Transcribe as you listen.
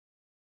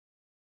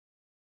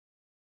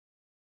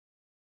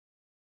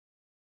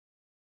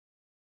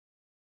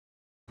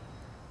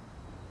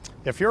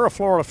If you're a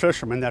Florida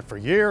fisherman that for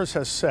years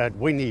has said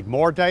we need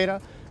more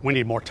data, we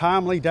need more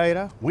timely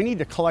data, we need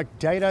to collect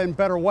data in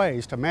better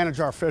ways to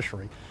manage our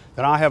fishery,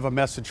 then I have a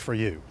message for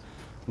you.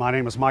 My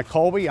name is Mike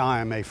Colby.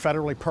 I am a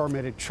federally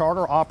permitted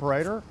charter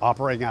operator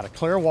operating out of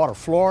Clearwater,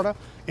 Florida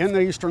in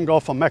the eastern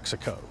Gulf of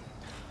Mexico.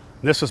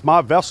 This is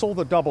my vessel,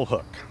 the Double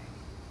Hook.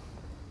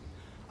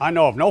 I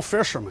know of no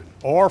fisherman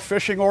or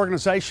fishing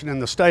organization in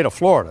the state of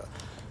Florida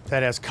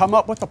that has come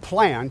up with a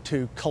plan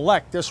to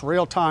collect this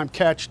real-time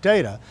catch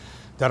data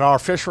that our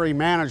fishery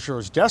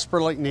managers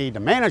desperately need to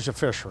manage a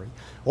fishery,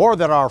 or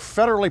that our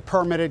federally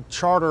permitted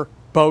charter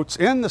boats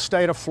in the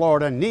state of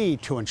Florida need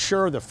to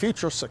ensure the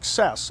future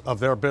success of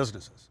their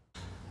businesses.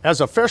 As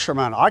a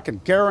fisherman, I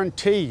can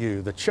guarantee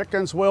you the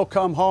chickens will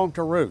come home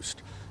to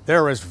roost.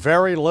 There is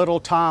very little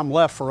time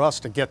left for us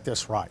to get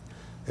this right.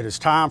 It is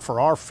time for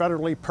our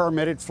federally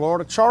permitted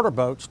Florida charter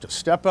boats to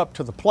step up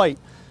to the plate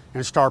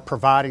and start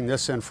providing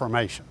this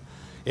information.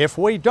 If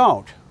we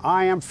don't,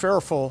 I am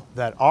fearful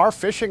that our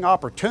fishing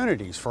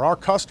opportunities for our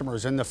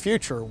customers in the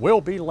future will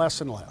be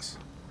less and less.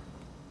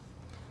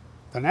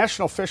 The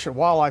National Fish and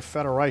Wildlife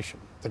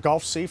Federation, the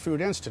Gulf Seafood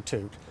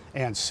Institute,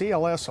 and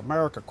CLS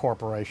America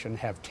Corporation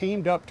have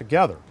teamed up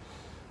together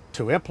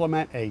to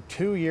implement a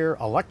 2-year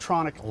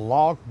electronic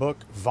logbook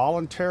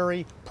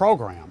voluntary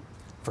program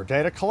for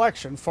data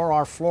collection for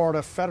our Florida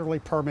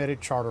federally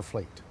permitted charter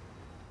fleet.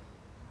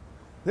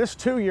 This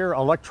 2-year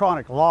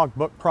electronic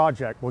logbook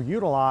project will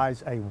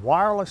utilize a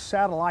wireless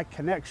satellite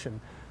connection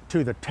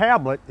to the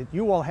tablet that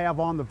you will have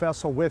on the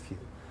vessel with you.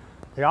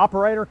 The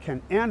operator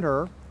can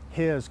enter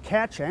his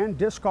catch and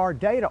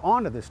discard data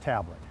onto this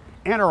tablet.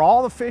 Enter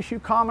all the fish you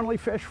commonly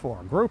fish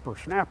for: grouper,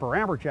 snapper,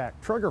 amberjack,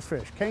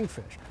 triggerfish,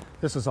 kingfish.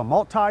 This is a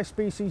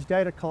multi-species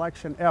data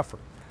collection effort.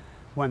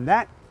 When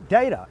that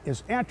data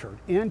is entered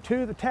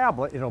into the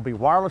tablet, it'll be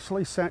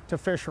wirelessly sent to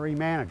fishery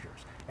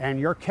managers, and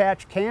your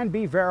catch can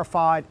be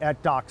verified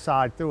at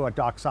dockside through a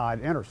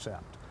dockside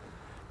intercept.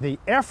 The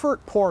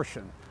effort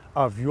portion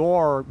of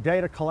your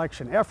data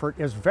collection effort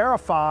is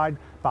verified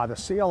by the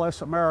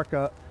CLS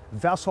America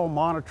Vessel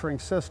Monitoring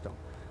System.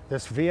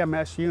 This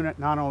VMS unit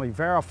not only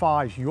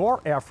verifies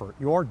your effort,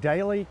 your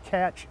daily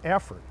catch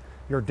effort,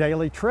 your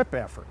daily trip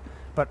effort,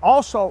 but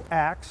also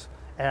acts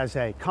as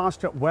a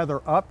constant weather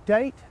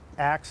update,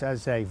 acts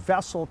as a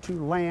vessel to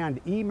land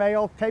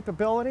email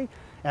capability,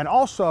 and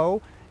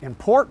also,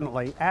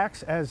 importantly,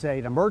 acts as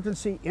an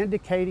emergency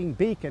indicating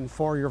beacon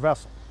for your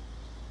vessel.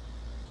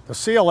 The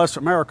CLS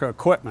America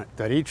equipment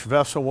that each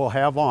vessel will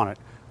have on it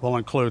will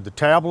include the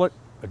tablet,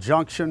 a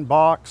junction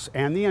box,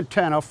 and the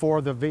antenna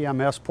for the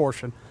VMS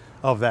portion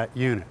of that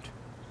unit.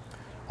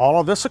 All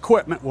of this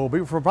equipment will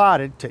be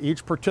provided to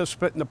each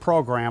participant in the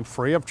program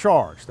free of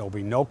charge. There will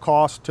be no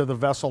cost to the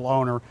vessel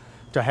owner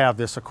to have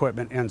this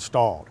equipment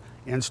installed.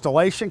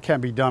 Installation can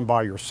be done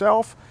by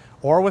yourself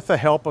or with the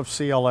help of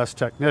CLS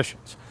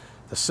technicians.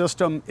 The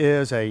system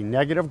is a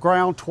negative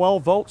ground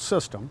 12-volt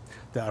system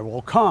that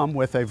will come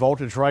with a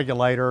voltage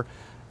regulator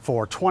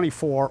for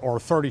 24 or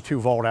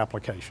 32-volt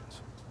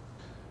applications.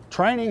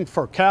 Training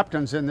for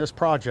captains in this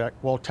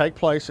project will take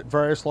place at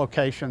various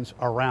locations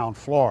around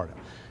Florida.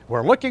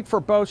 We're looking for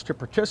boats to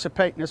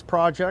participate in this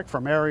project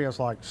from areas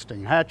like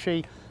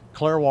Steinhatchee,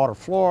 Clearwater,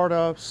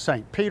 Florida,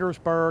 St.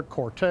 Petersburg,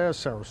 Cortez,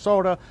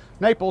 Sarasota,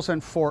 Naples,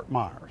 and Fort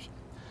Myers.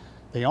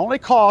 The only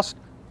cost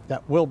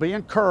that will be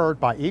incurred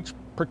by each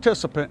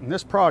participant in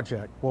this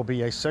project will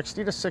be a $60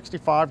 to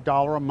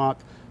 $65 a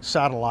month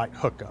satellite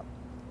hookup.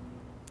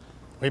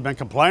 We've been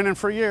complaining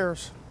for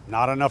years,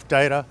 not enough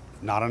data,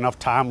 not enough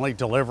timely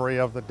delivery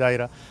of the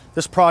data.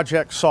 This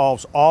project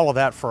solves all of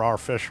that for our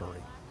fishery.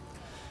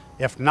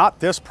 If not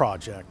this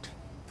project,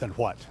 then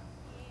what?